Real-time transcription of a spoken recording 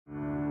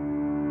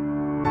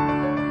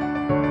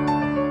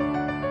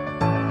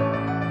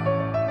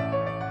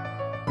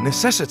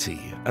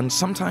Necessity, and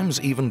sometimes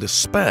even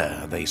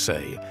despair, they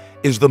say,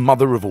 is the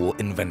mother of all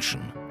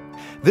invention.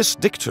 This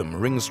dictum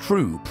rings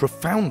true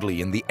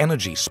profoundly in the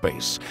energy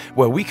space,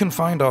 where we can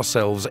find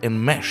ourselves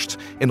enmeshed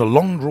in a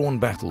long-drawn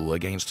battle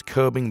against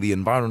curbing the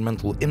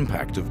environmental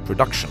impact of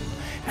production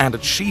and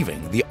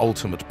achieving the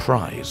ultimate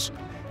prize,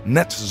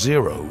 net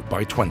zero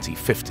by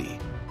 2050.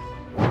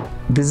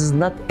 This is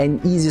not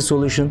an easy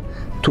solution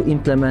to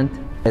implement,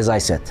 as I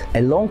said.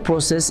 A long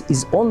process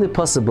is only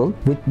possible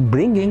with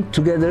bringing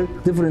together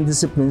different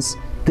disciplines,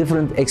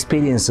 different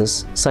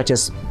experiences, such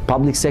as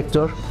public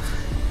sector,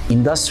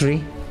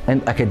 industry,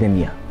 and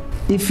academia.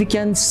 If we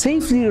can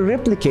safely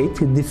replicate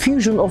the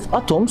fusion of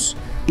atoms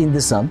in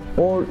the sun,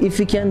 or if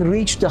we can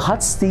reach the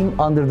hot steam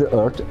under the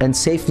earth and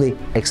safely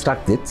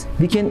extract it,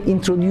 we can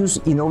introduce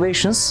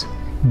innovations,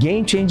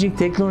 game-changing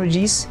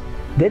technologies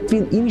that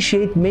will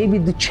initiate maybe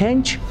the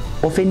change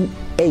of an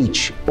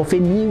age, of a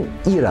new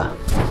era.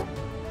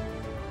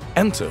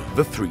 Enter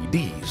the 3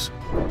 Ds: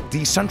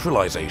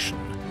 decentralization,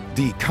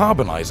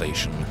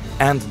 decarbonization,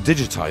 and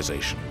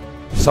digitization.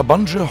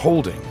 Sabancı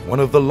Holding, one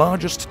of the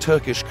largest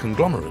Turkish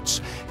conglomerates,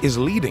 is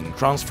leading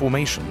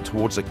transformation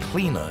towards a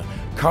cleaner,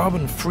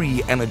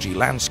 carbon-free energy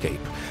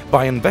landscape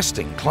by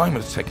investing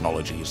climate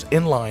technologies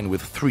in line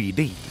with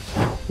 3D.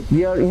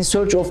 We are in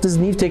search of these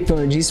new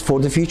technologies for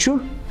the future,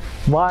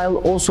 while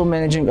also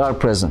managing our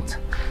present.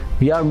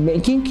 We are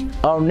making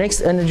our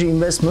next energy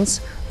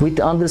investments with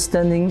the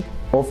understanding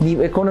of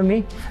new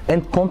economy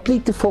and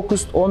completely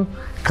focused on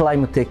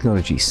climate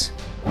technologies.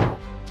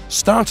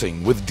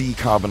 Starting with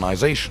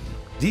decarbonization.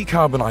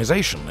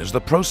 Decarbonization is the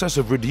process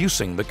of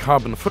reducing the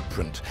carbon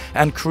footprint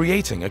and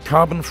creating a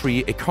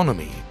carbon-free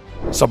economy.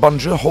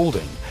 Sabancı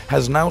Holding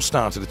has now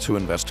started to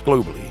invest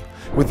globally,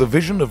 with the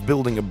vision of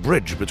building a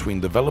bridge between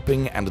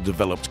developing and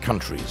developed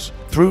countries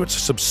through its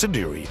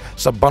subsidiary,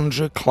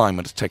 Sabancı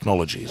Climate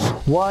Technologies.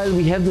 While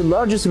we have the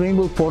largest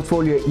renewable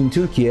portfolio in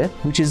Turkey,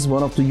 which is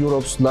one of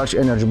Europe's large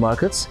energy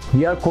markets,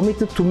 we are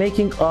committed to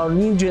making our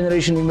new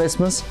generation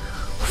investments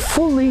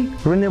fully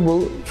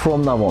renewable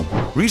from now on.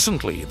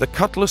 Recently, the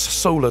Cutlass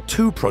Solar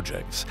 2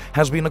 project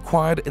has been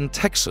acquired in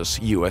Texas,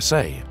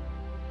 USA.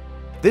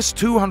 This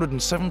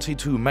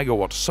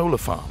 272-megawatt solar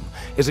farm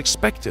is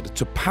expected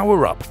to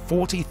power up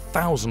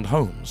 40,000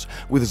 homes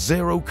with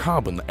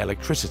zero-carbon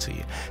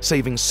electricity,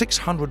 saving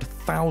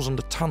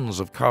 600,000 tons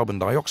of carbon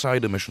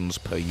dioxide emissions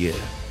per year.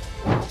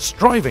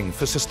 Striving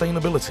for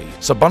sustainability,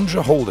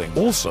 Sabancı Holding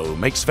also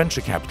makes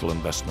venture capital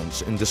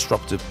investments in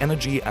disruptive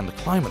energy and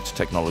climate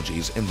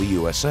technologies in the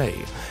USA.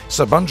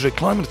 Sabancı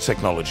Climate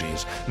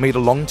Technologies made a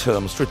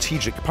long-term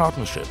strategic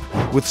partnership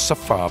with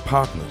Safar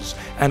Partners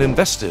and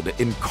invested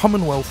in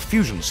Commonwealth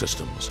Fusion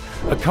Systems,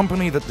 a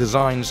company that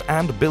designs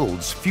and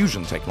builds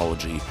fusion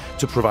technology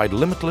to provide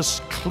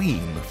limitless,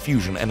 clean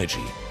fusion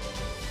energy.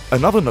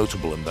 Another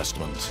notable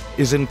investment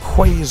is in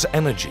Quaise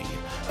Energy,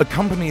 a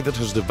company that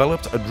has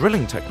developed a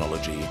drilling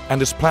technology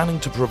and is planning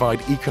to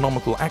provide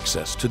economical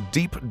access to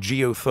deep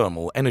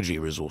geothermal energy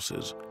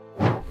resources.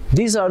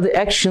 These are the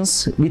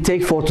actions we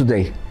take for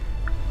today.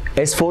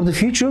 As for the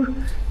future,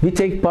 we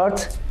take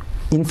part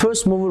in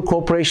first-mover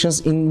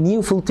corporations in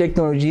new fuel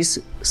technologies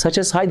such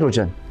as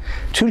hydrogen.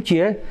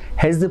 Turkey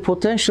has the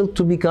potential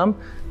to become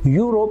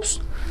Europe's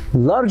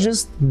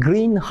largest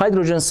green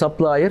hydrogen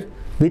supplier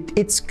with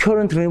its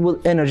current renewable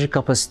energy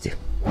capacity.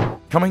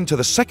 Coming to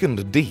the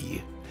second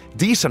D,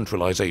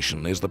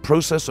 decentralization is the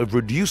process of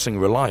reducing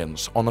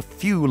reliance on a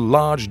few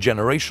large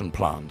generation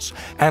plants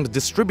and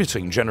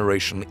distributing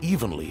generation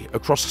evenly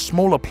across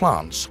smaller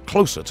plants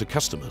closer to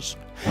customers.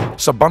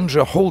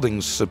 Sabancı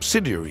Holding's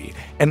subsidiary,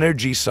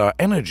 Enerjisa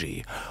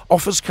Energy,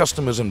 offers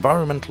customers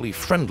environmentally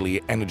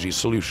friendly energy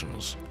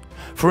solutions.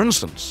 For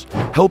instance,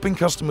 helping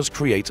customers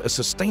create a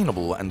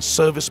sustainable and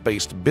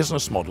service-based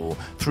business model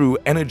through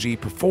energy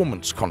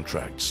performance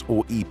contracts,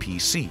 or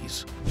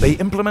EPCs. They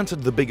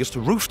implemented the biggest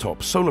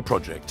rooftop solar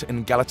project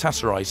in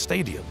Galatasaray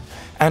Stadium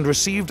and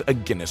received a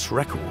Guinness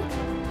record.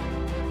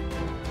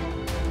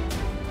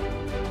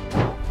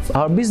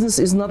 Our business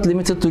is not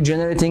limited to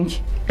generating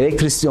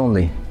electricity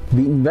only.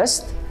 We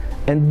invest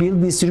and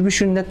build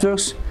distribution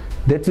networks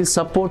that will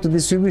support the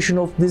distribution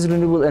of this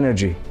renewable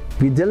energy.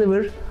 We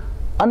deliver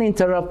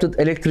uninterrupted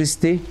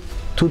electricity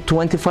to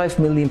 25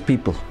 million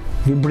people.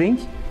 We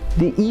bring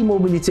the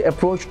e-mobility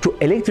approach to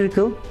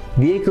electrical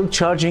vehicle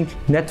charging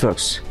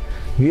networks.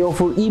 We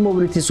offer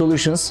e-mobility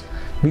solutions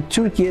with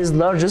Turkey's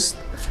largest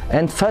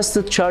and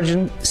fastest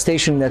charging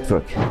station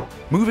network.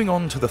 Moving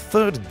on to the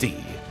third D,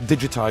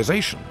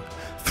 digitization.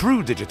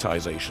 Through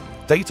digitization,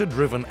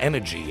 data-driven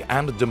energy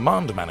and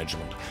demand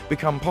management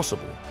become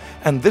possible,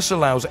 and this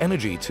allows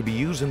energy to be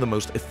used in the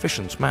most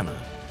efficient manner.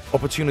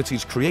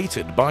 Opportunities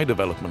created by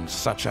developments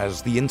such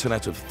as the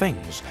Internet of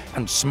Things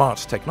and smart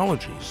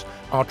technologies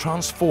are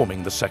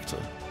transforming the sector.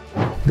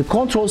 The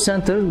control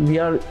center we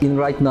are in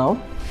right now,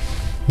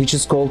 which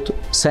is called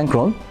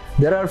Synchron,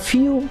 there are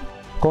few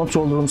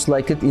control rooms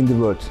like it in the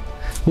world.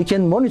 We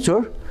can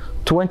monitor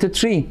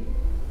 23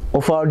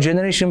 of our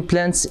generation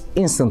plants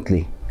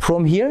instantly.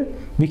 From here,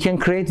 we can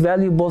create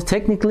value both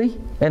technically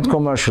and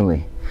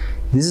commercially.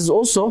 This is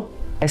also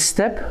a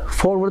step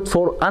forward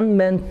for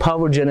unmanned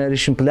power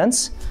generation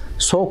plants,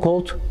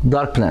 so-called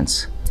dark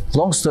plants.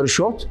 Long story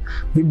short,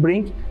 we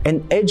bring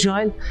an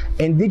agile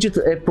and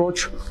digital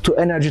approach to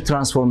energy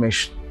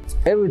transformation.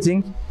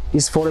 Everything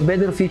is for a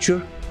better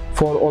future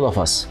for all of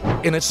us.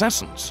 In its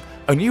essence,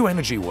 a new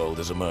energy world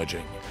is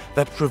emerging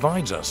that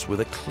provides us with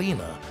a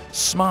cleaner,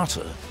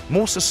 smarter,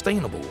 more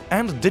sustainable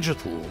and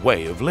digital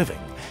way of living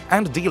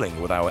and dealing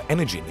with our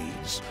energy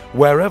needs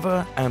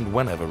wherever and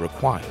whenever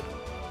required.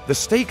 The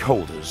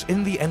stakeholders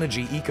in the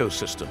energy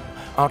ecosystem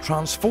are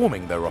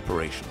transforming their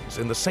operations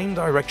in the same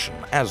direction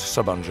as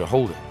Sabancı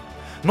Holding,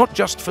 not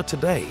just for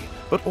today,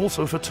 but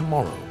also for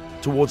tomorrow,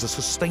 towards a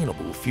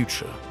sustainable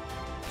future.